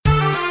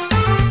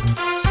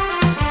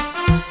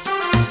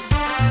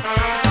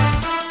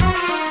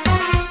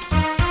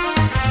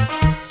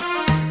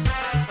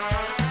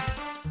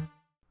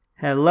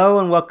Hello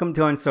and welcome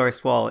to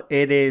Unsourced. Well,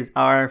 it is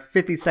our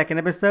 52nd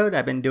episode.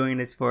 I've been doing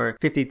this for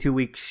 52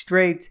 weeks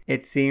straight.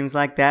 It seems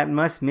like that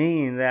must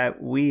mean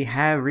that we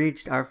have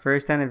reached our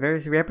first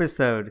anniversary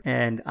episode,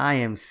 and I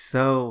am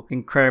so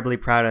incredibly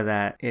proud of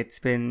that. It's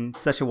been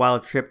such a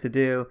wild trip to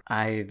do.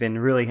 I've been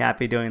really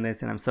happy doing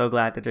this, and I'm so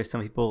glad that there's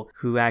some people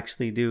who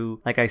actually do,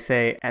 like I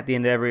say at the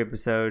end of every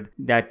episode,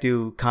 that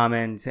do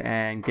comment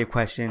and give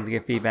questions,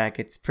 give feedback.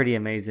 It's pretty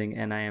amazing,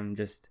 and I am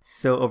just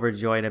so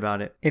overjoyed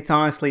about it. It's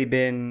honestly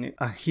been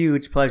a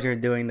huge pleasure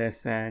doing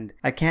this, and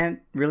I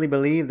can't really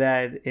believe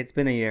that it's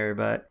been a year,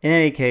 but in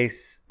any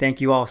case, thank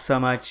you all so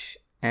much.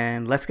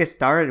 And let's get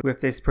started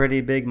with this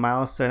pretty big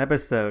milestone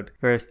episode.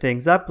 First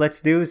things up,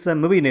 let's do some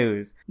movie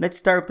news. Let's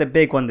start with the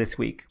big one this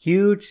week.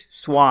 Huge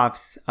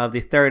swaths of the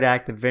third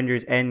act of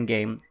Avengers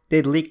Endgame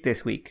did leak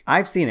this week.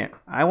 I've seen it.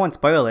 I won't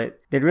spoil it.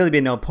 There'd really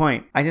be no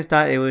point. I just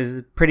thought it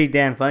was pretty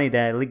damn funny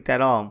that it leaked at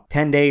all.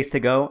 10 days to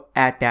go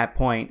at that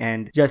point,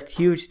 and just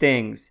huge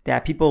things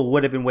that people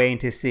would have been waiting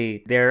to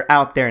see. They're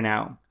out there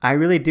now. I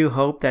really do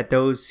hope that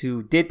those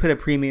who did put a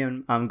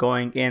premium on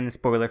going in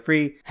spoiler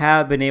free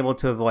have been able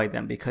to avoid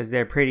them, because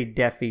they're pretty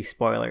deafy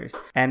spoilers.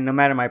 And no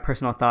matter my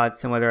personal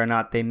thoughts on whether or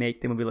not they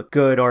make the movie look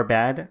good or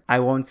bad, I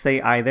won't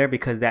say either,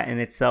 because that in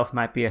itself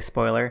might be a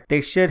spoiler.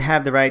 They should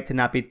have the right to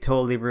not be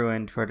totally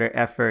ruined for their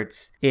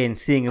efforts in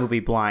seeing a movie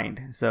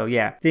blind. So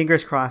yeah,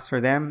 fingers crossed for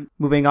them.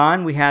 Moving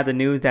on, we have the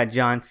news that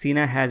John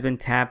Cena has been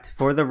tapped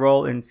for the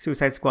role in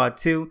Suicide Squad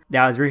 2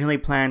 that was originally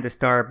planned to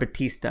star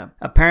Batista.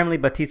 Apparently,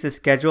 Batista's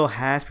schedule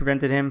has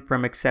prevented him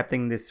from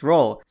accepting this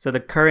role. So the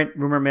current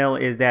rumor mill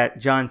is that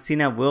John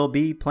Cena will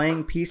be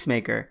playing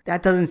Peacemaker.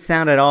 That doesn't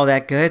sound at all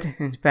that good.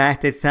 In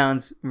fact, it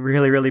sounds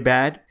really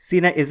bad.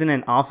 Cena isn't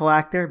an awful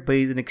actor, but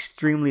he's an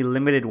extremely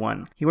limited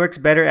one. He works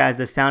better as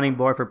the sounding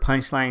board for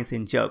punchlines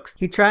and jokes.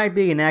 He tried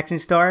being an action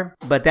star,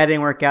 but that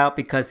didn't work out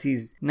because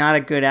he's not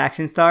a good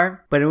action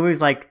star. But in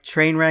movies like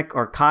Trainwreck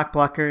or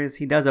Cockblockers,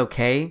 he does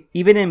okay.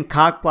 Even in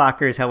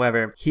Cockblockers,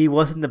 however, he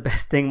wasn't the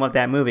best thing about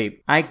that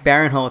movie. Ike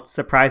Barinholtz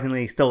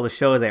surprisingly stole the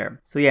show there.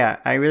 So yeah,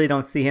 I really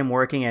don't see him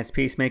working as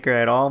Peacemaker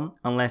at all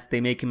unless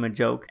they make him a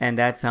joke, and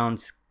that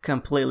sounds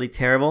completely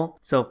terrible.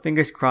 So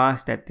fingers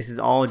crossed that this is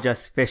all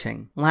just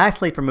fishing.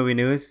 Lastly, for movie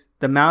news,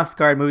 the Mouse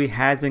Guard movie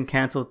has been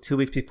canceled 2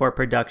 weeks before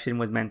production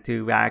was meant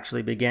to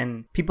actually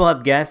begin. People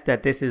have guessed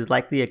that this is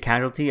likely a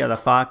casualty of the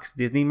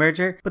Fox-Disney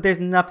merger, but there's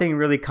nothing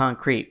really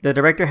concrete. The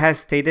director has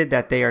stated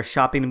that they are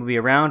shopping the movie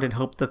around and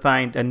hope to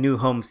find a new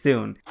home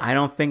soon. I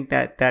don't think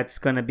that that's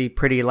going to be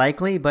pretty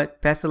likely, but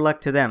best of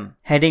luck to them.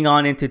 Heading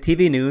on into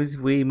TV news,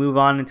 we move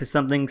on into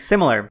something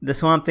similar. The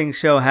Swamp Thing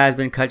show has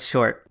been cut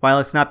short. While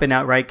it's not been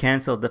outright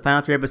canceled, the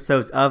final 3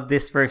 episodes of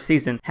this first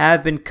season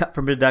have been cut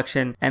from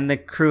production, and the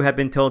crew have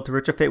been told to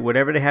retrofit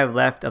whatever they have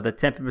left of the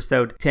 10th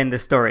episode to end the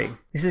story.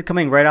 This is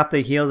coming right off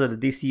the heels of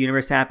the DC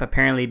Universe app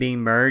apparently being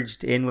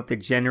merged in with the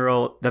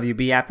general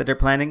WB app that they're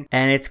planning,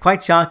 and it's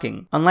quite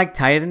shocking. Unlike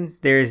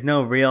Titans, there is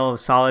no real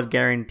solid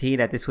guarantee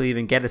that this will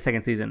even get a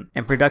second season,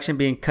 and production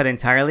being cut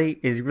entirely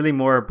is really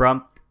more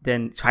abrupt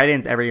than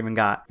Titans ever even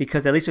got.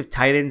 Because at least with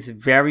Titans'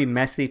 very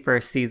messy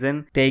first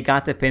season, they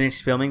got to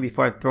finish filming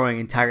before throwing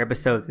entire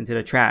episodes into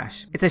the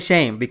trash. It's a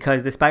shame,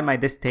 because despite my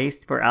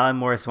distaste for Alan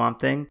Moore's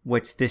Swamp Thing,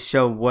 which this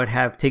show would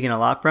have taken a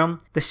lot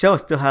from, the show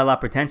still had a lot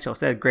of potential.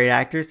 Still had great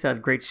actors, still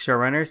had great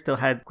showrunners, still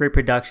had great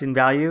production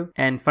value,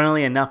 and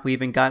funnily enough, we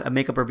even got a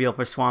makeup reveal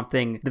for Swamp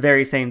Thing the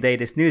very same day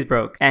this news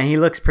broke, and he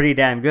looks pretty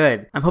damn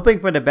good. I'm hoping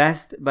for the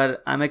best,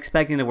 but I'm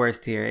expecting the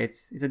worst here.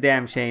 It's a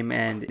damn shame,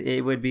 and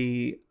it would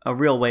be a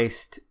real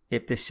waste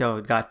if this show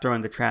got thrown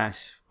in the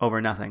trash over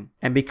nothing.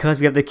 And because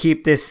we have to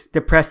keep this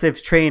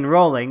depressive train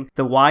rolling,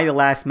 the Why the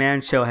Last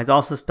Man show has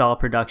also stalled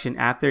production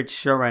after its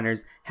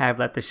showrunners have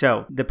left the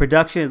show. The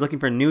production is looking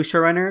for new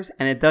showrunners,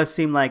 and it does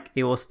seem like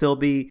it will still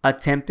be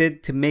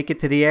attempted to make it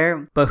to the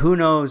air, but who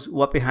knows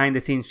what behind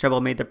the scenes trouble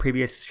made the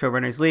previous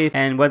showrunners leave,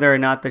 and whether or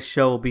not the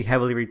show will be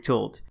heavily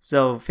retooled.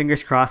 So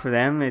fingers crossed for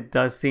them. It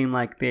does seem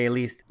like they at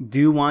least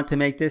do want to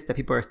make this, that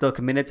people are still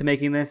committed to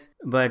making this,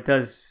 but it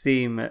does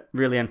seem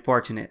really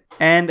unfortunate.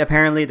 And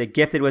apparently The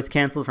Gifted was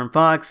canceled from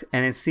Fox,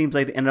 and it seems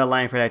like the end of the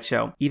line for that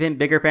show. Even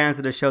bigger fans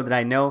of the show that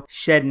I know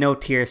shed no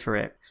tears for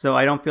it. So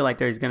I don't feel like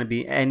there's going to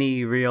be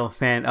any real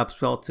fan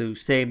upswell to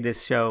save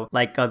this show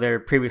like other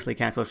previously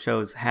canceled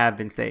shows have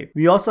been saved.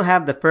 We also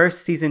have the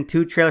first season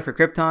 2 trailer for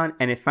Krypton,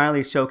 and it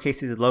finally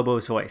showcases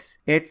Lobo's voice.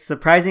 It's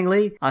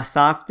surprisingly a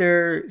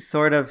softer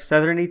sort of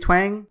southerny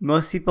twang.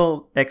 Most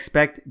people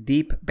expect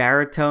deep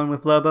baritone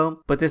with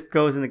Lobo, but this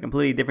goes in a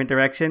completely different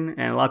direction,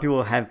 and a lot of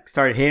people have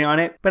started hating on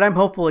it, but I'm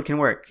hopeful it can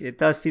work. It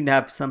does seem to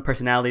have some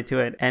personality to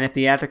it, and if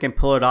the actor can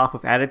pull it off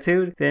with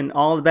attitude, then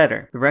all the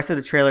better. The rest of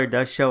the trailer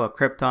does show a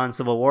Krypton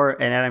civil war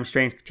and Adam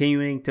Strange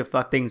continuing to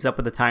fuck things up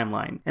with the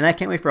timeline, and I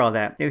can't wait for all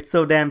that. It's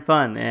so damn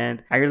fun,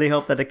 and I really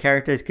hope that the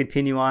characters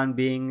continue on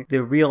being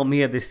the real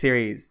me of the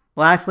series.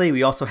 Lastly,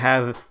 we also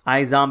have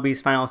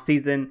iZombie's final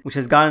season, which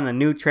has gotten a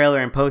new trailer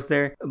and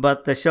poster,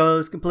 but the show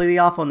is completely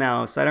awful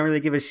now, so I don't really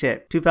give a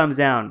shit. 2 thumbs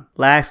down.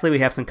 Lastly, we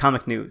have some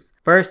comic news.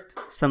 First,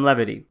 some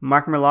levity.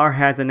 Mark Millar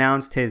has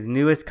announced his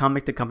newest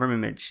comic to come from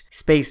Image,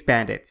 Space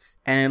Bandits,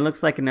 and it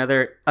looks like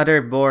another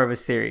utter bore of a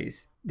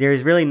series.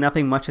 There's really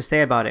nothing much to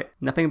say about it.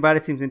 Nothing about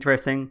it seems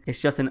interesting.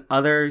 It's just an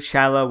other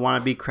shallow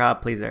wannabe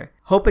crowd pleaser.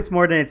 Hope it's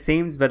more than it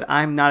seems, but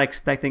I'm not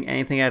expecting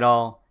anything at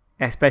all,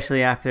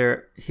 especially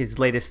after his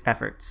latest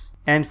efforts.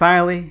 And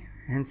finally,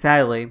 and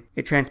sadly,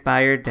 it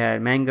transpired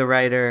that manga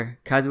writer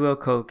Kazuo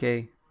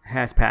Koike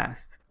has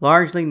passed.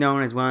 Largely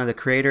known as one of the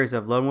creators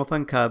of Lone Wolf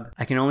and Cub,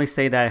 I can only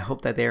say that I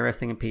hope that they are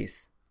resting in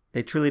peace.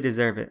 They truly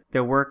deserve it.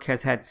 Their work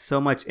has had so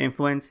much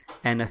influence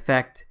and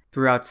effect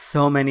throughout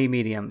so many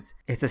mediums.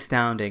 It's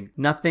astounding.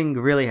 Nothing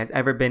really has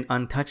ever been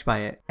untouched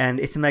by it,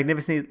 and it's a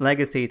magnificent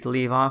legacy to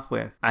leave off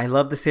with. I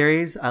love the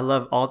series. I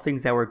love all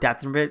things that were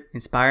adapted from it,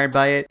 inspired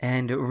by it,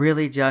 and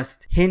really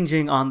just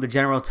hinging on the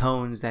general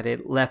tones that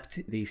it left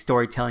the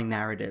storytelling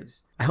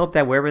narratives. I hope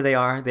that wherever they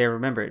are, they're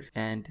remembered.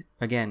 And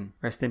again,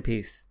 rest in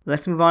peace.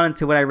 Let's move on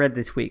to what I read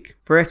this week.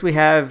 First, we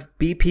have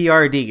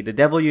BPRD, The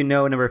Devil You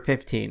Know, number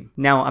 15.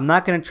 Now, I'm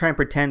not going to try and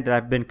pretend that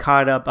I've been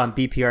caught up on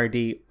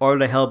BPRD or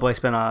the Hellboy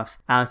spinoffs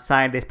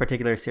outside this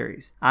particular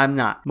series. I'm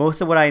not.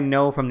 Most of what I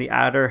know from the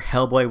outer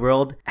Hellboy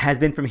world has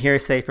been from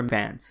hearsay from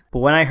fans. But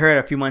when I heard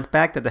a few months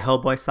back that the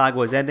Hellboy saga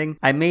was ending,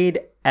 I made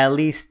at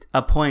least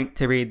a point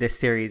to read this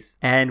series.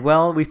 And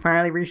well, we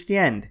finally reached the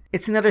end.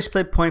 It's another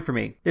split point for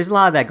me. There's a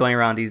lot of that going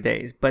around these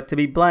days, but to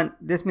be blunt,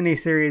 this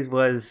miniseries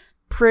was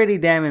pretty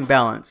damn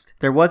imbalanced.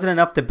 There wasn't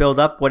enough to build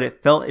up what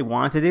it felt it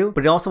wanted to do,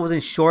 but it also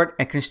wasn't short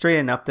and constrained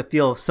enough to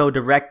feel so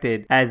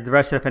directed as the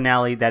rest of the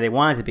finale that it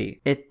wanted to be.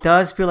 It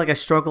does feel like a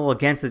struggle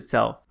against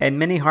itself, and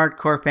many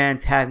hardcore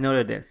fans have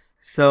noted this.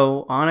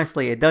 So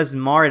honestly, it does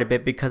mar it a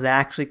bit because I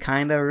actually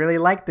kind of really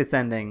like this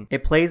ending.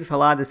 It plays with a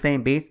lot of the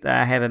same beats that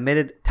I have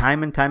admitted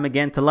time and time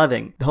again to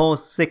loving. The whole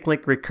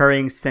cyclic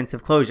recurring sense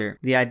of closure.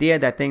 The idea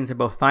that things are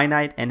both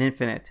finite and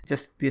infinite.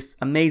 Just this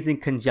amazing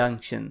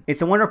conjunction.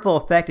 It's a wonderful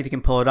effect if you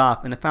can pull it off,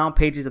 and the final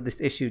pages of this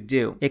issue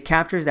do. It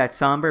captures that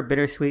somber,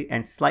 bittersweet,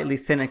 and slightly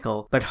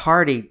cynical, but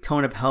hearty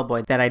tone of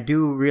Hellboy that I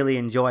do really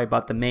enjoy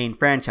about the main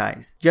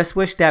franchise. Just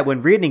wish that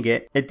when reading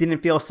it, it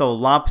didn't feel so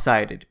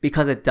lopsided,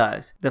 because it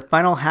does. The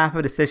final half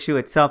of this issue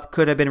itself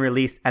could have been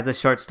released as a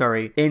short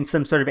story in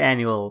some sort of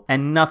annual,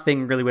 and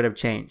nothing really would have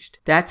changed.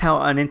 That's how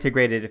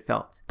unintegrated it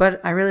felt. But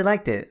I really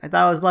liked it. I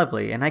thought it was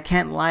lovely, and I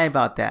can't lie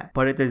about that.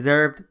 But it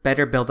deserved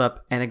better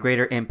build-up and a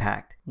greater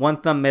impact.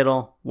 1 thumb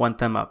middle, 1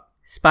 thumb up.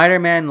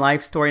 Spider-Man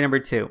Life Story number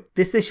 2.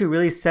 This issue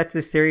really sets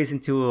this series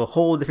into a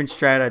whole different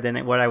strata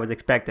than what I was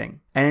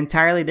expecting. An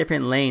entirely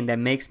different lane that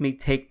makes me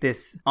take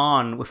this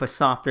on with a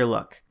softer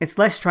look. It's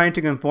less trying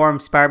to conform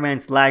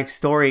Spider-Man's life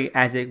story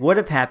as it would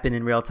have happened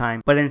in real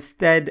time, but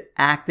instead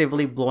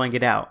actively blowing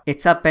it out.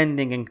 It's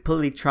upending and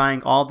completely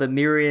trying all the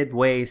myriad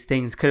ways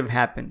things could have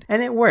happened.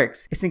 And it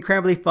works. It's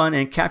incredibly fun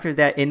and captures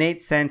that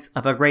innate sense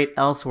of a great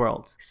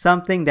Elseworlds.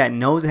 Something that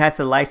knows it has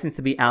the license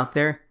to be out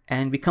there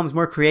and becomes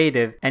more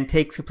creative and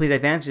takes complete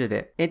advantage of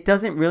it. It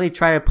doesn't really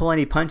try to pull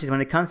any punches when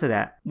it comes to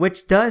that,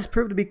 which does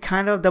prove to be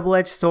kind of a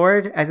double-edged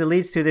sword as it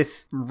leads to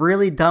this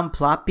really dumb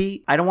plot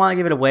beat. I don't want to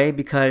give it away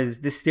because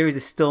this series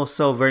is still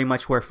so very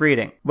much worth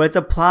reading, but it's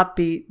a plot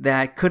beat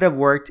that could have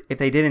worked if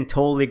they didn't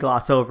totally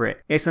gloss over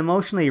it. It's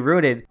emotionally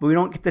rooted, but we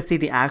don't get to see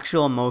the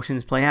actual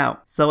emotions play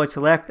out, so it's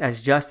left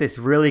as just this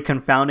really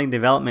confounding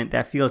development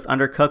that feels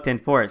undercooked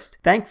and forced.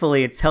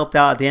 Thankfully, it's helped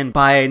out at the end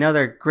by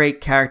another great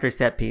character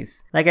set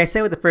piece. Like I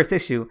said with the first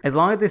issue, as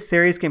long as this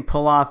series can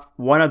pull off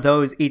one of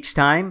those each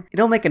time,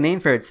 it'll make a name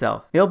for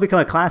itself. It'll become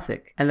a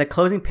classic. And the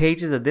closing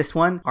pages of this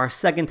one are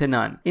second to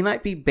none. It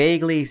might be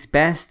Bagley's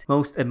best,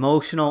 most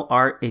emotional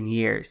art in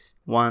years.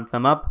 1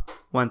 thumb up,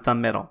 1 thumb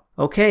middle.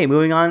 Okay,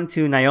 moving on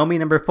to Naomi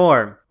number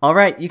 4.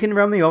 Alright, you can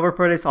run me over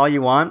for this all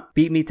you want,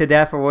 beat me to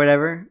death or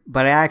whatever,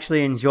 but I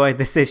actually enjoyed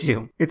this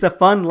issue. It's a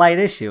fun, light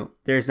issue.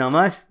 There's no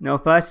muss, no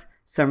fuss,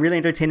 some really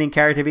entertaining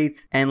character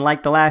beats, and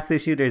like the last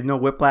issue, there's no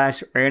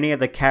whiplash or any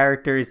of the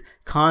characters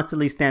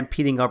constantly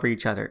stampeding over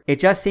each other. It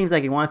just seems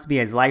like it wants to be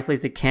as lively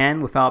as it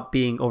can without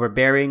being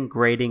overbearing,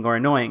 grating, or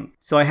annoying.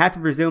 So I have to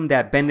presume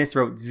that Bendis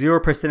wrote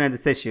 0% of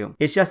this issue.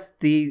 It's just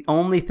the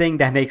only thing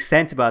that makes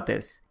sense about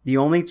this. The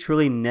only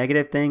truly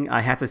negative thing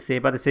I have to say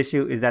about this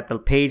issue is that the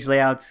page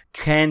layouts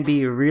can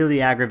be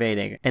really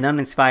aggravating and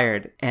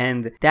uninspired,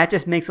 and that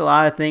just makes a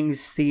lot of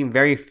things seem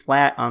very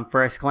flat on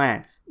first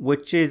glance,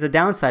 which is a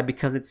downside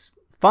because it's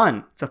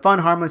fun. It's a fun,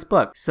 harmless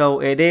book, so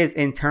it is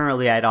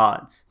internally at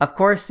odds. Of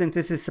course, since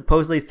this is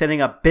supposedly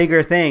setting up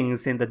bigger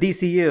things in the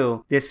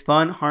DCU, this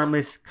fun,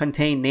 harmless,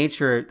 contained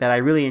nature that I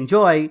really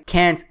enjoy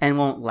can't and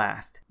won't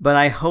last. But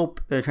I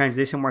hope the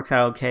transition works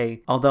out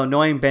okay, although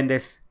knowing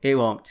Bendis, it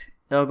won't.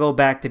 It'll go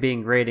back to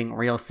being grating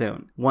real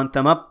soon. 1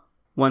 thumb up,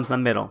 one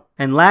thumb middle.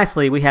 And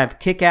lastly, we have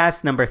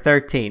Kick-Ass number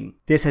 13.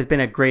 This has been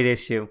a great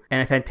issue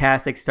and a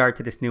fantastic start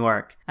to this new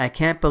arc. I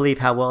can't believe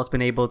how well it's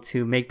been able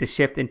to make the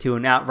shift into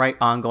an outright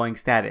ongoing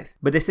status.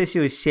 But this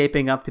issue is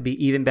shaping up to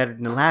be even better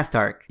than the last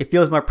arc. It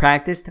feels more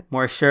practiced,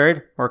 more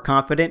assured, more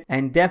confident,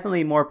 and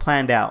definitely more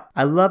planned out.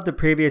 I love the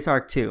previous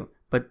arc too,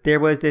 but there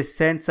was this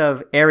sense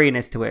of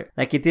airiness to it,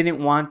 like it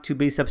didn't want to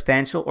be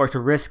substantial or to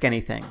risk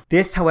anything.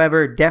 This,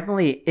 however,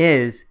 definitely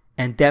is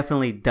and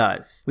definitely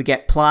does. We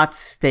get plots,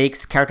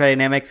 stakes, character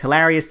dynamics,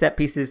 hilarious set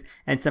pieces,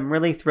 and some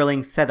really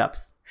thrilling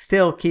setups.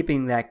 Still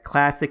keeping that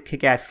classic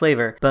kick-ass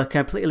flavor, but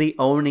completely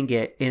owning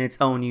it in its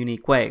own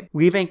unique way.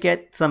 We even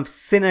get some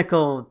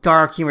cynical,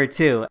 dark humor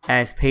too,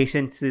 as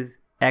Patience's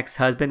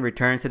ex-husband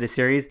returns to the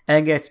series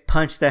and gets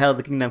punched to hell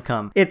the kingdom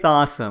come. It's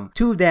awesome.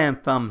 2 damn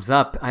thumbs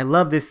up. I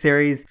love this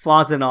series,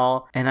 flaws and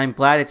all, and I'm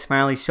glad it's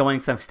finally showing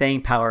some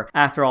staying power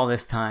after all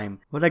this time.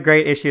 What a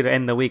great issue to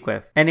end the week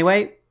with.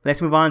 Anyway,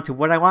 let's move on to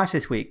what I watched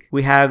this week.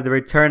 We have the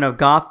return of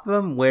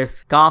Gotham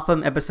with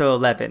Gotham episode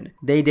 11,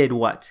 They Did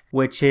What,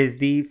 which is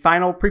the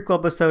final prequel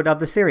episode of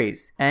the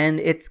series, and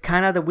it's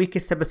kind of the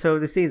weakest episode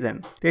of the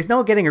season. There's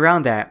no getting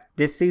around that.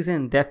 This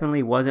season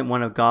definitely wasn't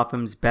one of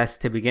Gotham's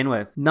best to begin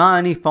with. Not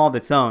any fault of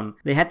its own.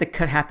 They had to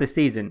cut half the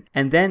season,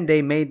 and then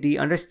they made the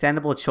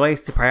understandable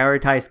choice to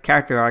prioritize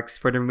character arcs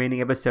for the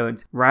remaining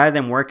episodes rather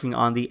than working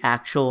on the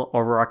actual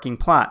overarching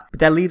plot.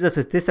 But that leaves us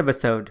with this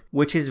episode,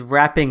 which is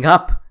wrapping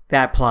up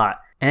that plot.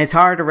 And it's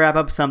hard to wrap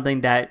up something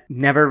that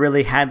never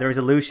really had the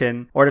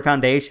resolution or the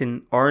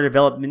foundation or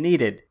development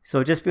needed.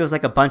 So it just feels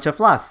like a bunch of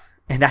fluff.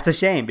 And that's a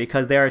shame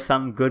because there are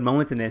some good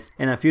moments in this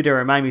and a few that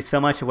remind me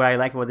so much of what I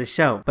like about this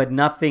show. But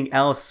nothing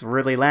else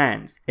really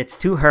lands. It's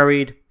too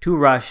hurried, too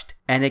rushed,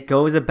 and it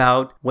goes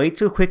about way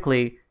too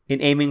quickly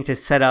in aiming to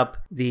set up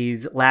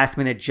these last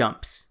minute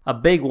jumps. A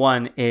big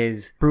one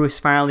is Bruce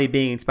finally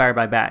being inspired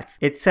by bats.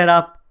 It's set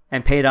up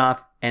and paid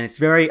off, and it's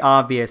very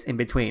obvious in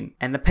between.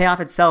 And the payoff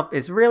itself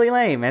is really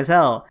lame as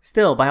hell.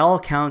 Still, by all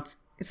accounts,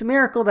 it's a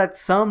miracle that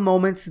some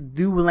moments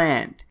do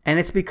land. And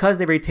it's because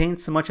they retain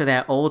so much of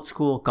that old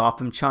school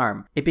Gotham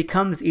charm. It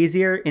becomes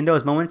easier in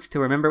those moments to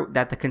remember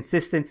that the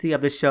consistency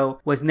of the show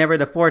was never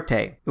the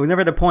forte. It was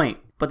never the point.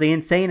 But the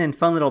insane and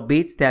fun little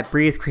beats that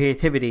breathe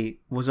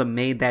creativity was what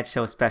made that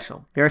show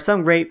special. There are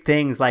some great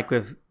things like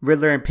with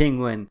Riddler and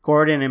Penguin,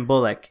 Gordon and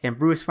Bullock, and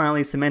Bruce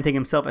finally cementing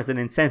himself as an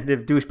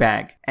insensitive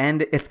douchebag.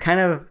 And it's kind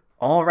of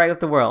all right with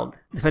the world.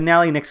 The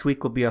finale next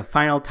week will be a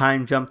final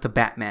time jump to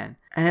Batman.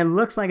 And it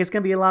looks like it's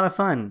going to be a lot of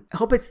fun. I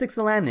hope it sticks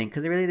the landing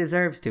because it really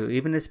deserves to,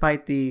 even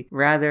despite the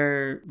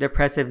rather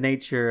depressive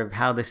nature of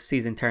how this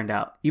season turned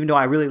out. Even though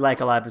I really like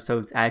a lot of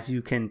episodes, as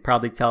you can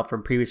probably tell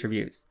from previous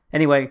reviews.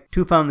 Anyway,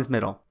 2 thumbs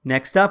middle.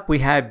 Next up, we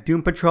have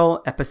Doom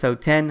Patrol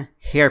episode 10,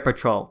 Hair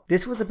Patrol.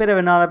 This was a bit of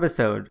an odd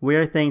episode.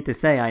 Weird thing to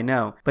say, I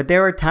know. But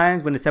there were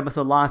times when this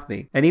episode lost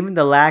me. And even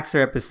the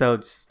laxer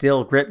episodes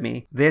still grip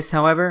me. This,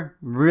 however,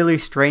 really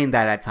strained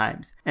that at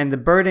times. And the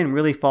burden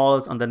really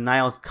falls on the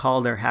Niles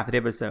Calder half of the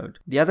episode.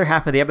 The other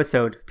half of the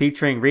episode,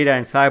 featuring Rita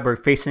and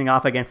Cyborg facing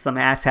off against some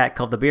asshat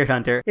called the Beard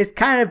Hunter, is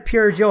kind of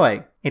pure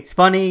joy. It's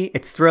funny,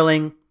 it's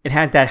thrilling, it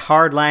has that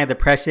hard line of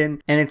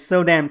depression, and it's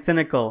so damn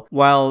cynical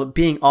while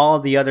being all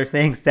the other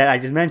things that I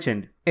just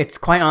mentioned. It's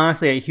quite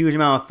honestly a huge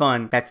amount of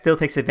fun that still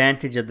takes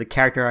advantage of the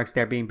character arcs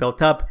that are being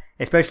built up,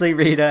 especially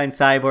Rita and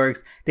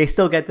Cyborgs. They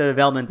still get the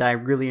development that I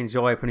really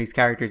enjoy from these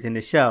characters in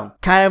the show.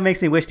 Kind of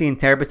makes me wish the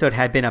entire episode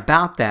had been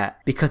about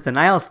that, because the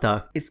Niles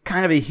stuff is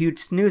kind of a huge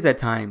snooze at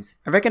times.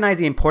 I recognize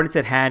the importance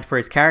it had for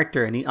his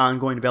character and the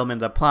ongoing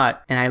development of the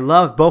plot, and I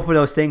love both of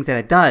those things that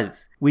it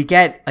does. We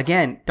get,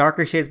 again,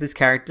 darker shades of his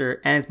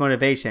character and his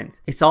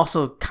motivations. It's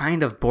also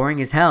kind of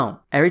boring as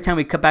hell. Every time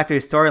we cut back to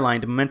his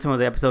storyline, the momentum of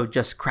the episode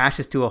just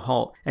crashes to a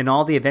halt, and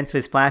all the events of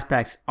his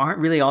flashbacks aren't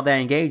really all that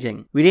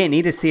engaging. We didn't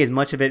need to see as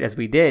much of it as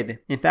we did.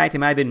 In fact, it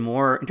might have been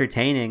more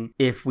entertaining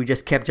if we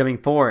just kept jumping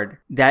forward.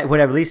 That would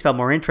have at least felt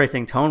more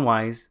interesting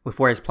tone-wise with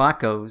where his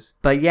plot goes.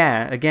 But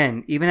yeah,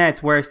 again, even at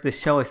its worst,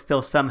 this show is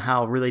still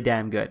somehow really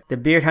damn good. The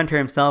Beard Hunter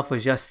himself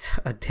was just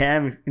a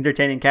damn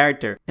entertaining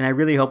character, and I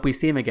really hope we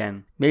see him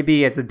again.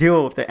 Maybe as a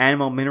duo with the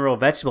Animal Mineral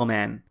Vegetable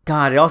Man.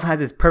 God, it also has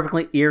this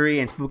perfectly eerie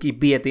and spooky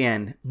beat at the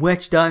end,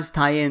 which does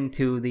tie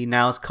into the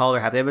Niles Calder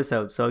half of the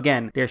episode. So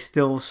again, there's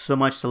still so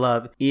much to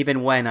love,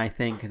 even when I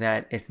think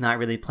that it's not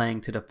really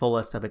playing to the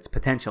fullest of its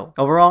potential.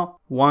 Overall,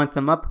 1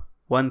 thumb up,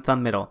 1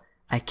 thumb middle.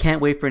 I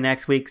can't wait for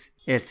next week's.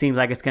 It seems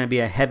like it's going to be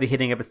a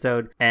heavy-hitting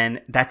episode,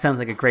 and that sounds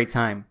like a great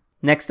time.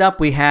 Next up,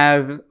 we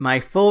have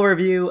my full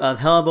review of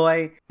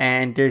Hellboy,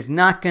 and there's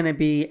not going to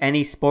be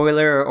any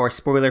spoiler or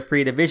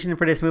spoiler-free division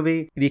for this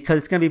movie because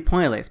it's going to be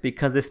pointless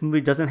because this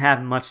movie doesn't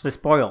have much to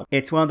spoil.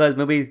 It's one of those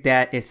movies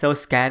that is so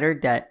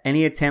scattered that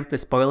any attempt to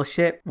spoil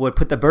shit would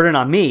put the burden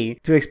on me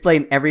to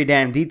explain every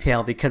damn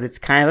detail because it's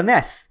kind of a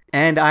mess.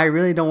 And I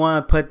really don't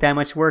want to put that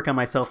much work on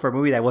myself for a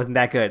movie that wasn't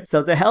that good.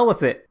 So to hell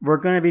with it. We're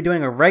going to be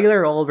doing a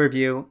regular old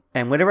review,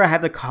 and whatever I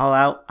have to call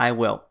out, I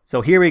will.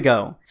 So here we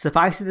go.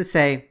 Suffice it to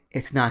say,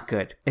 it's not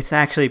good. It's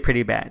actually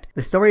pretty bad.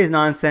 The story is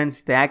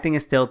nonsense, the acting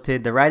is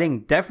stilted, the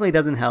writing definitely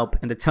doesn't help,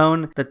 and the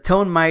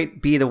tone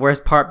might be the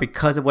worst part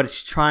because of what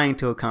it's trying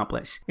to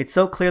accomplish. It's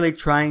so clearly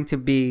trying to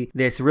be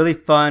this really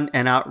fun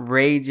and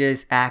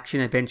outrageous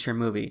action adventure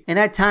movie. And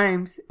at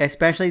times,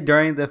 especially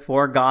during the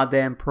 4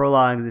 goddamn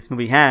prologues this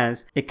movie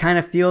has, it kind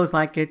of feels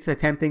like it's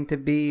attempting to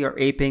be or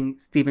aping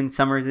Stephen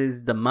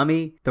Sommers' The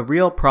Mummy. The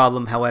real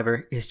problem,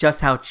 however, is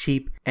just how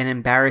cheap and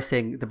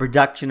embarrassing the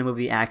production of the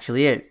movie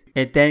actually is.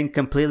 It then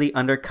completely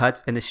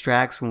undercuts and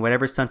distracts from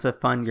whatever sense of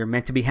fun you're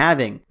meant to be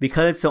having.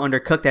 Because it's so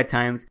undercooked at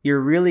times,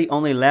 you're really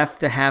only left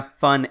to have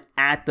fun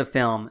at the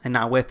film and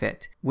not with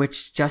it,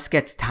 which just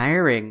gets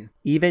tiring.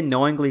 Even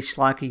knowingly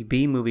schlocky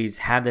B movies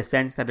have the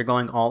sense that they're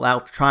going all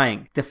out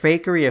trying. The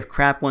fakery of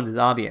crap ones is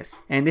obvious,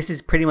 and this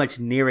is pretty much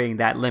nearing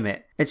that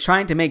limit. It's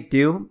trying to make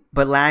do,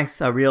 but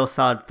lacks a real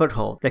solid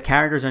foothold. The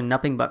characters are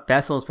nothing but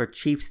vessels for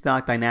cheap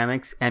stock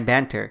dynamics and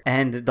banter,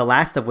 and the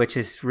last of which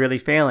is really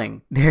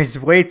failing. There's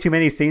way too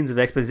many scenes of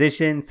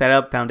exposition,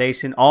 setup,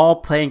 foundation, all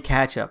playing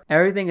catch up.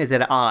 Everything is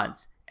at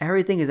odds.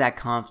 Everything is at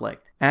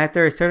conflict.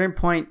 After a certain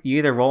point, you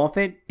either roll with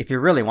it, if you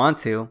really want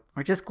to,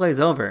 or just glaze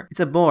over.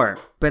 It's a bore,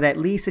 but at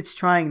least it's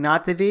trying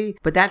not to be,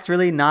 but that's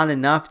really not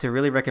enough to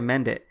really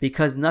recommend it,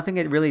 because nothing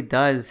it really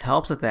does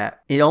helps with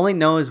that. It only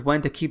knows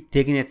when to keep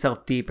digging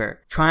itself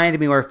deeper, trying to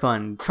be more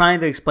fun, trying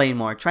to explain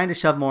more, trying to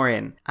shove more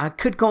in. I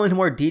could go into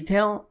more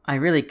detail, I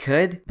really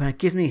could, but it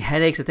gives me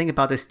headaches to think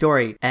about this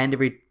story, and the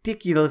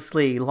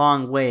ridiculously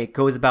long way it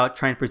goes about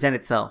trying to present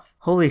itself.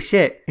 Holy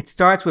shit, it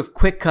starts with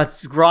quick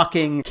cuts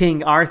rocking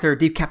King Arthur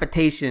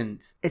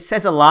decapitations. It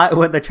says a lot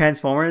when the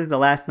Transformers, the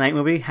Last Night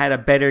movie, had a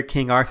better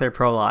King Arthur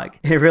prologue.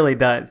 It really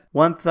does.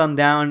 One thumb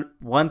down,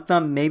 one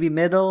thumb maybe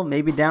middle,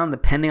 maybe down,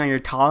 depending on your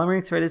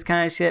tolerance for this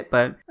kind of shit,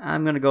 but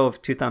I'm gonna go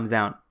with 2 thumbs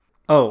down.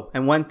 Oh,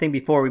 and one thing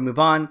before we move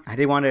on, I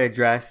did want to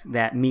address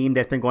that meme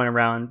that's been going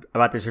around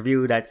about this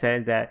review that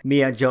says that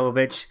Mia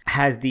Jovovich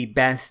has the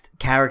best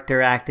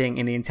character acting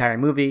in the entire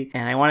movie.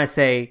 And I want to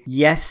say,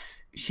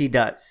 yes, she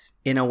does.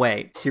 In a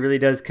way, she really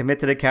does commit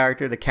to the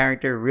character. The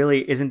character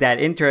really isn't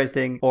that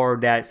interesting or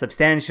that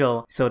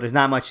substantial, so there's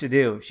not much to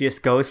do. She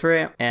just goes for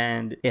it,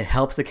 and it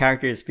helps the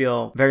characters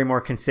feel very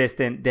more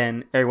consistent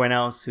than everyone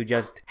else who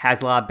just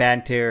has a lot of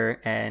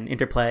banter and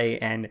interplay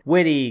and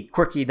witty,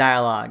 quirky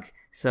dialogue.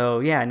 So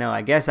yeah, no,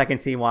 I guess I can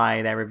see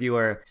why that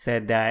reviewer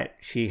said that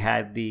she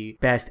had the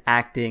best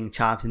acting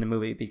chops in the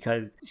movie,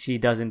 because she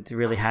doesn't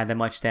really have that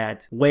much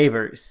that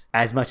wavers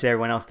as much as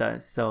everyone else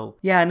does. So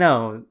yeah,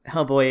 no,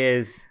 Hellboy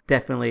is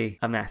definitely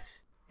a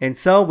mess. And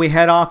so we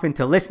head off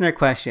into listener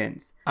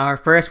questions. Our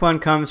first one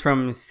comes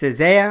from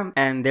Cizea,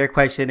 and their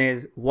question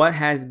is, what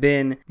has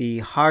been the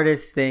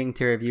hardest thing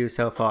to review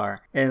so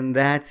far? And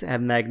that's a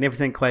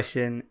magnificent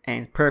question,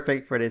 and it's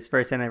perfect for this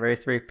first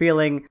anniversary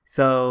feeling.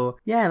 So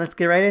yeah, let's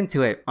get right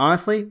into it.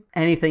 Honestly,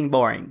 anything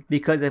boring.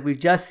 Because if we've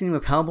just seen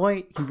with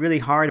Hellboy, it's really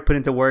hard to put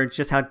into words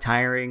just how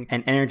tiring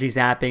and energy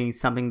zapping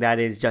something that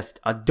is just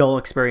a dull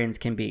experience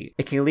can be.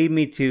 It can lead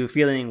me to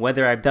feeling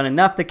whether I've done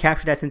enough to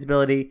capture that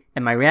sensibility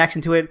and my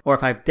reaction to it, or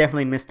if I've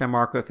definitely missed the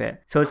mark with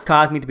it. So it's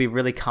caused me to be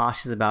really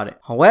cautious about it.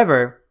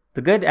 However,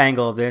 the good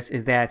angle of this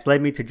is that it's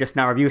led me to just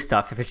not review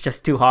stuff if it's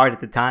just too hard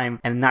at the time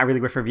and not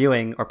really worth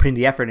reviewing or putting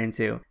the effort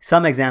into.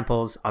 Some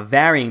examples of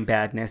varying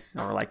badness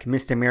are like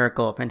Mr.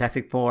 Miracle,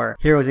 Fantastic Four,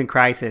 Heroes in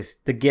Crisis,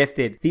 The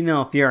Gifted,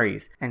 Female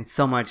Furies, and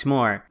so much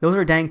more. Those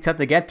were dang tough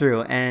to get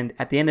through, and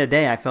at the end of the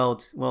day I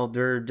felt, well,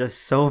 they're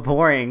just so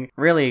boring.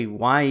 Really,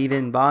 why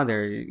even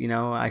bother? You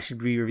know, I should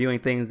be reviewing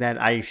things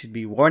that I should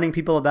be warning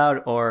people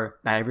about or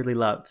that I really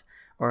love,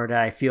 or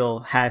that I feel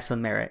has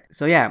some merit.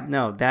 So yeah,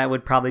 no, that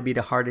would probably be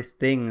the hardest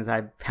things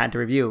I've had to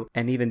review.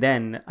 And even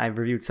then, I've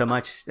reviewed so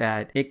much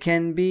that it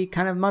can be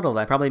kind of muddled.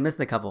 I probably missed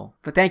a couple.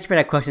 But thank you for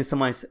that question so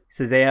much,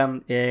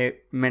 Cizea.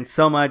 It meant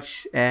so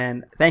much,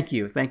 and thank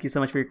you. Thank you so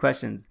much for your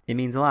questions. It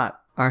means a lot.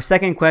 Our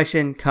second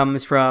question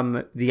comes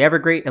from the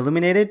Evergreat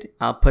Illuminated.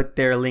 I'll put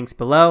their links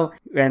below,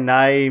 and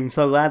I'm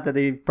so glad that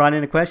they brought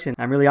in a question.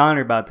 I'm really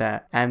honored about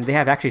that. And they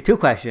have actually 2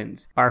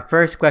 questions. Our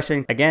first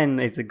question, again,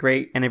 is a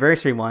great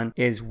anniversary one,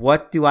 is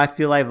what do I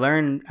feel I've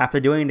learned after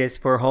doing this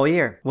for a whole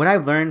year? What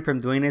I've learned from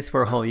doing this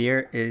for a whole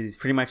year is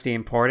pretty much the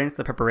importance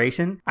of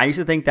preparation. I used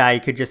to think that I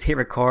could just hit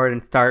record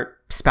and start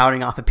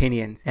spouting off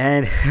opinions,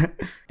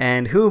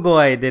 and who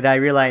boy did I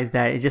realize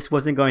that it just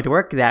wasn't going to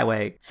work that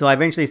way. So I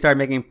eventually started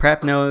making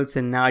prep notes,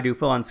 and now I do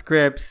full-on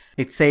scripts.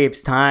 It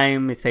saves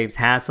time, it saves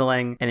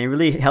hassling, and it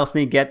really helps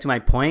me get to my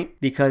point,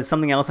 because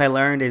something else I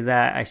learned is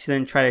that I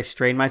shouldn't try to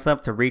strain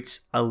myself to reach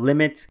a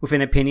limit with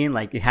an opinion,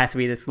 like it has to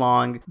be this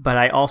long, but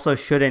I also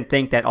shouldn't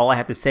think that all I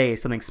have to say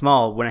is something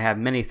small when I have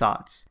many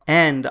thoughts.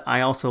 And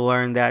I also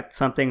learned that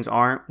some things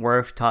aren't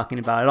worth talking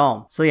about at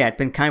all. So yeah, it's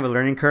been kind of a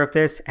learning curve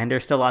this, and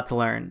there's still a lot to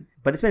learn.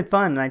 But it's been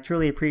fun, and I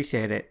truly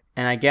appreciate it.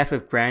 And I guess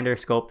with grander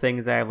scope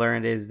things that I've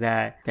learned is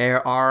that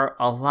there are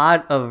a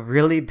lot of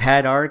really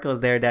bad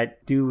articles there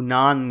that do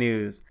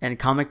non-news. And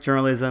comic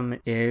journalism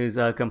is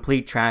a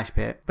complete trash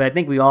pit. But I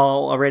think we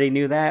all already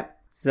knew that.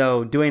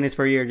 So doing this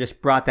for a year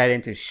just brought that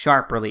into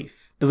sharp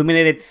relief.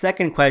 Illuminated's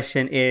second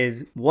question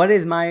is, what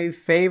is my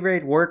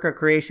favorite work or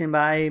creation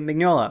by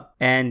Mignola?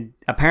 And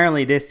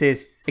apparently this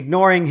is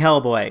ignoring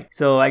Hellboy.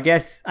 So I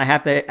guess I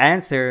have to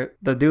answer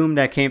The Doom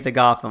That Came to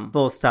Gotham,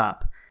 full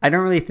stop. I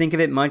don't really think of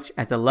it much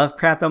as a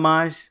Lovecraft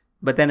homage,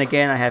 but then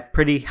again, I have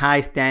pretty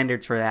high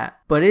standards for that.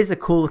 But it is a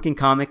cool looking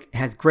comic. It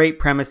has great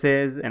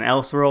premises and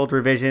Elseworld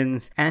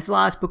revisions, and it's a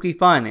lot of spooky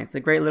fun. It's a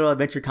great little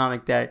adventure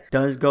comic that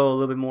does go a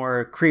little bit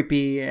more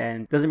creepy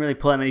and doesn't really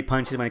pull out many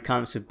punches when it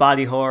comes to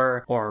body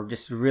horror or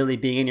just really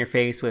being in your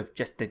face with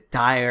just the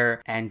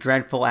dire and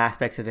dreadful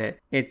aspects of it.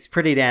 It's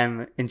pretty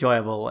damn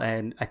enjoyable,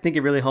 and I think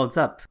it really holds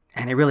up.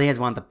 And it really is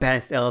one of the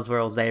best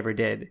Elseworlds I ever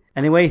did.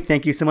 Anyway,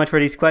 thank you so much for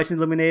these questions,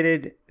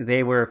 Illuminated.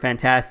 They were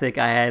fantastic.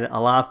 I had a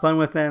lot of fun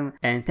with them.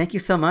 And thank you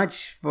so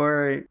much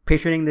for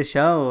patroning the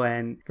show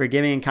and for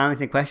giving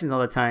comments and questions all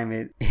the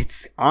time.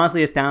 It's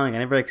honestly astounding. I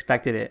never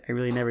expected it. I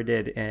really never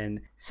did. And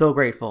so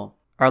grateful.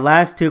 Our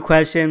last two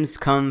questions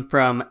come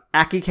from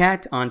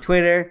AkiCat on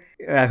Twitter,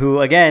 who,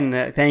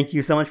 again, thank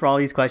you so much for all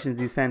these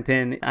questions you sent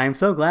in. I'm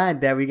so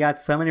glad that we got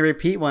so many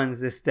repeat ones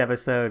this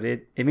episode.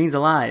 It means a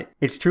lot.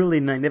 It's truly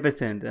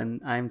magnificent,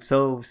 and I'm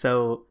so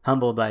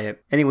humbled by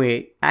it.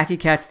 Anyway,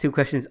 AkiCat's two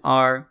questions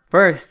are,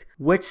 first,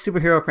 which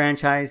superhero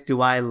franchise do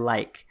I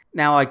like?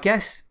 Now, I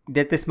guess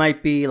that this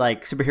might be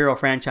like superhero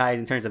franchise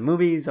in terms of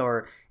movies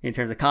or in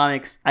terms of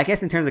comics. I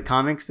guess in terms of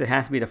comics, it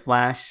has to be The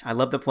Flash. I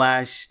love The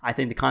Flash. I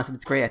think the concept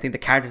is great. I think the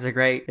characters are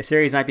great. The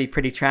series might be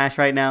pretty trash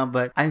right now,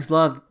 but I just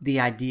love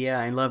the idea.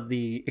 I love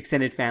the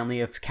extended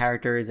family of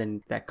characters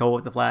and that go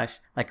with The Flash.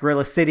 Like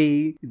Gorilla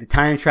City, the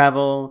time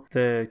travel,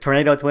 the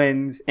Tornado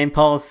Twins,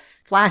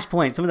 Impulse,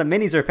 Flashpoint. Some of the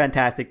minis are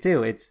fantastic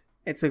too. It's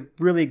a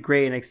really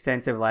great and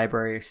extensive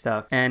library of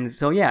stuff. And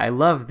so yeah, I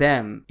love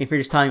them if you're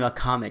just talking about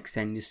comics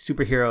and just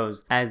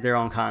superheroes as their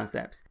own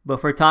concepts. But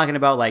if we're talking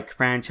about like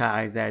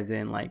franchise as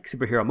in like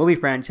superhero movie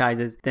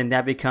franchises, then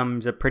that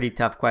becomes a pretty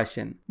tough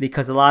question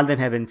because a lot of them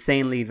have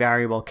insanely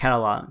variable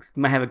catalogs.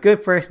 You might have a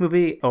good first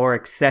movie or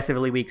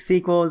excessively weak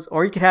sequels,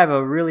 or you could have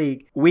a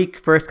really weak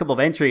first couple of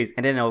entries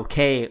and then an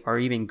okay or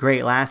even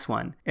great last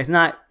one. It's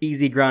not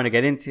easy ground to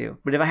get into.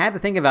 But if I had to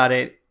think about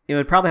it, it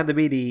would probably have to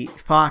be the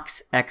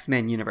Fox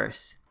X-Men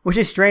universe. Which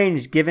is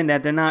strange given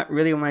that they're not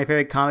really one of my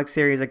favorite comic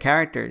series of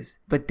characters.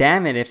 But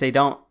damn it if they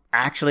don't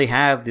actually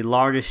have the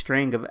largest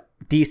string of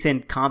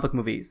decent comic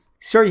movies.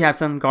 Sure, you have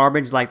some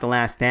garbage like The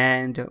Last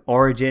Stand,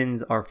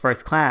 Origins, or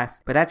First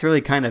Class, but that's really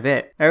kind of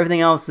it.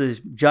 Everything else is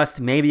just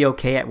maybe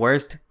okay at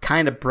worst,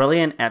 kind of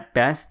brilliant at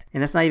best,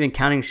 and that's not even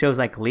counting shows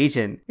like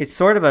Legion. It's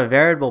sort of a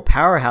veritable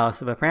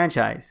powerhouse of a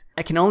franchise.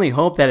 I can only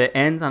hope that it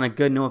ends on a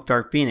good note with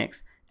Dark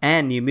Phoenix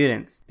and New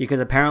Mutants, because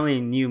apparently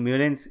New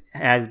Mutants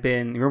has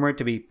been rumored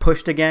to be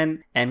pushed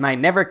again and might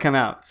never come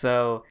out.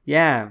 So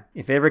yeah,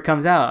 if it ever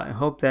comes out, I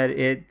hope that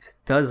it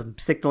does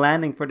stick the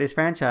landing for this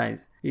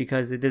franchise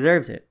because it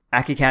deserves it.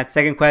 AkiCat's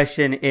second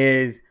question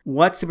is,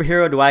 what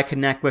superhero do I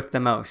connect with the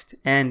most?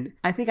 And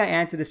I think I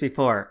answered this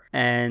before,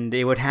 and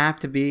it would have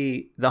to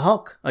be the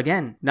Hulk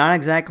again. Not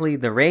exactly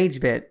the rage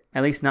bit,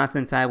 at least not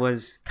since I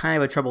was kind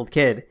of a troubled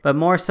kid, but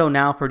more so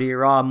now for the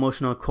raw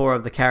emotional core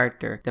of the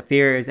character, the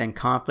fears and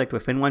conflict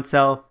within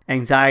oneself,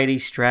 anxiety,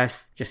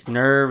 stress, just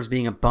nerves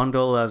being a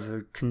bundle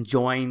of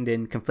conjoined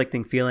and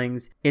conflicting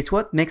feelings. It's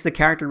what makes the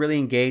character really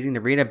engaging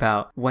to read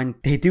about when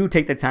they do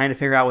take the time to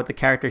figure out what the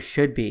character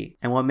should be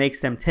and what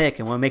makes them tick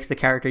and what makes the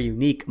character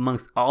unique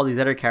amongst all these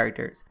other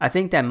characters. I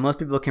think that most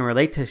people can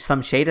relate to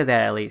some shade of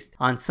that, at least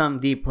on some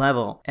deep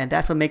level, and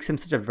that's what makes him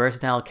such a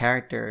versatile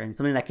character and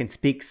something that can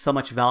speak so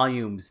much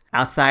volumes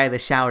outside of the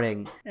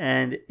shouting.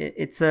 And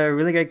it's a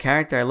really good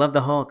character. I love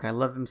the Hulk. I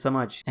love him so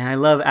much, and I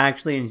love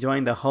actually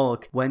enjoying the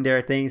Hulk when there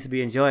are things to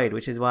be enjoyed,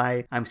 which is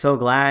why I'm so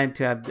glad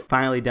to have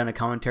finally done a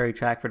commentary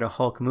track for the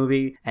Hulk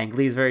movie and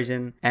Glee's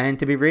version, and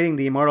to be reading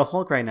the Immortal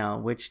Hulk right now,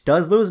 which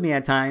does lose me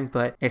at times,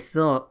 but it's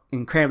still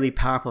incredibly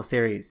powerful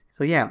series.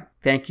 So yeah,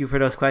 thank you for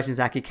those questions,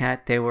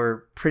 AkiCat. They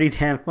were pretty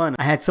damn fun.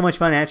 I had so much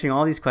fun answering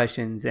all these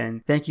questions,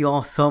 and thank you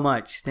all so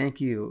much. Thank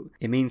you.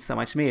 It means so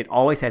much to me. It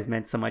always has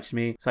meant so much to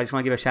me. So I just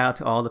want to give a shout out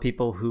to all the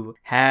people who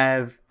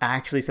have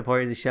actually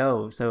supported the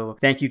show. So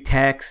thank you,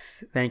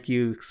 Tex. Thank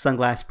you,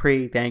 Sunglass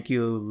Pre. Thank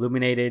you,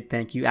 Illuminated.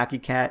 Thank you,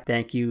 AkiCat.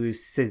 Thank you,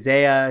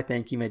 Cizea.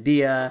 Thank you,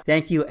 Medea.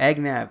 Thank you,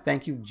 Eggnav.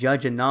 Thank you,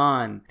 Judge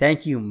Anon.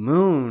 Thank you,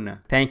 Moon.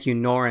 Thank you,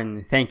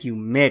 Norin. Thank you,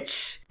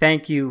 Mitch.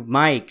 Thank you,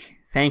 Mike.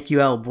 Thank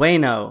you, El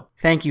Bueno.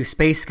 Thank you,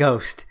 Space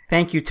Ghost.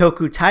 Thank you,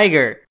 Toku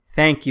Tiger.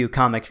 Thank you,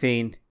 Comic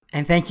Fiend.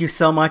 And thank you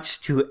so much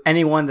to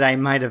anyone that I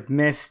might have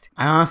missed.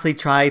 I honestly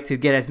tried to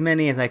get as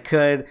many as I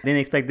could. I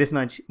didn't expect this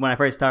much when I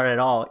first started at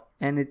all.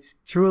 and it's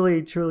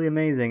truly, truly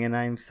amazing. And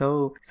I'm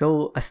so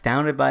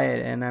astounded by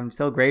it, and I'm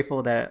so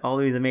grateful that all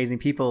these amazing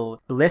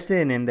people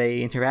listen and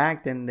they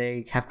interact and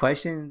they have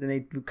questions and they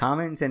do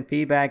comments and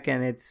feedback,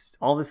 and it's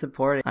all the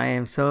support. I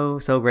am so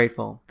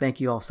grateful.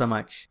 Thank you all so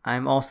much.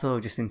 I'm also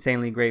just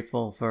insanely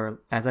grateful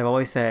for, as I've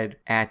always said,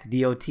 at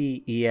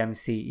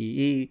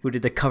DOTEMCEE, who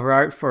did the cover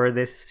art for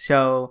this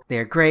show.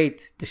 They're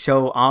great. The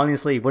show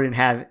honestly wouldn't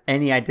have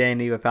any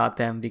identity without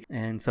them,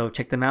 and so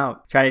check them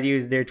out. Try to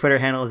use their Twitter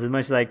handles as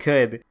much as I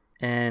could.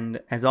 And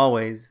as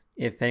always,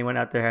 if anyone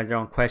out there has their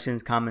own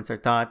questions, comments, or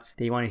thoughts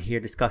that you want to hear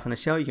discussed on the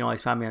show, you can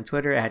always find me on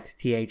Twitter at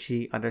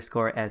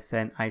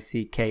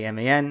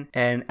THE_SNICKMAN.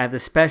 And as a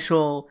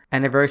special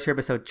anniversary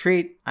episode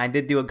treat, I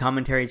did do a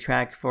commentary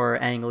track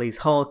for Ang Lee's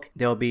Hulk.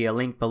 There'll be a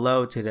link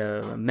below to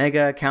the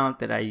Mega account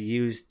that I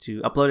used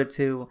to upload it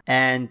to,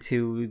 and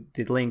to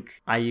the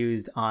link I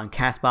used on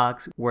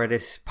Castbox, where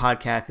this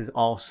podcast is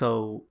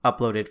also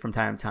uploaded from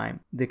time to time.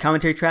 The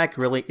commentary track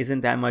really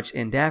isn't that much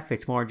in depth.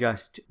 It's more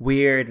just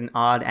weird and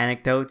odd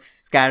anecdotes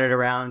scattered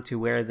around to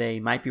where they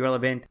might be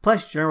relevant,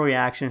 plus general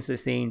reactions to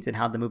scenes and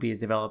how the movie is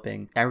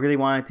developing. I really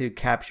wanted to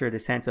capture the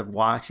sense of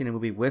watching a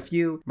movie with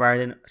you rather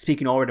than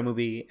speaking over the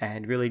movie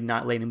and really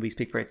not letting the movie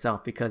speak for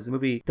itself, because the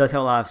movie does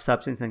have a lot of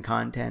substance and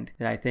content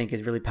that I think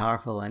is really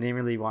powerful. I didn't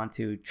really want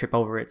to trip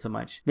over it so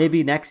much.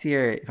 Maybe next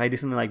year, if I do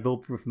something like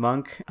Bulletproof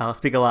Monk, I'll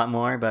speak a lot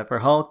more, but for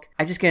Hulk,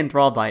 I just get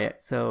enthralled by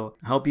it. So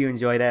I hope you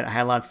enjoyed it. I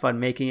had a lot of fun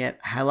making it.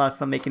 I had a lot of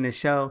fun making this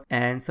show.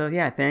 And so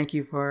yeah, thank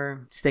you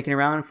for sticking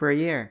around for a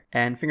year,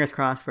 and fingers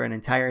crossed for an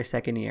entire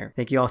second year.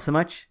 Thank you all so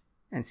much,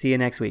 and see you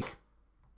next week.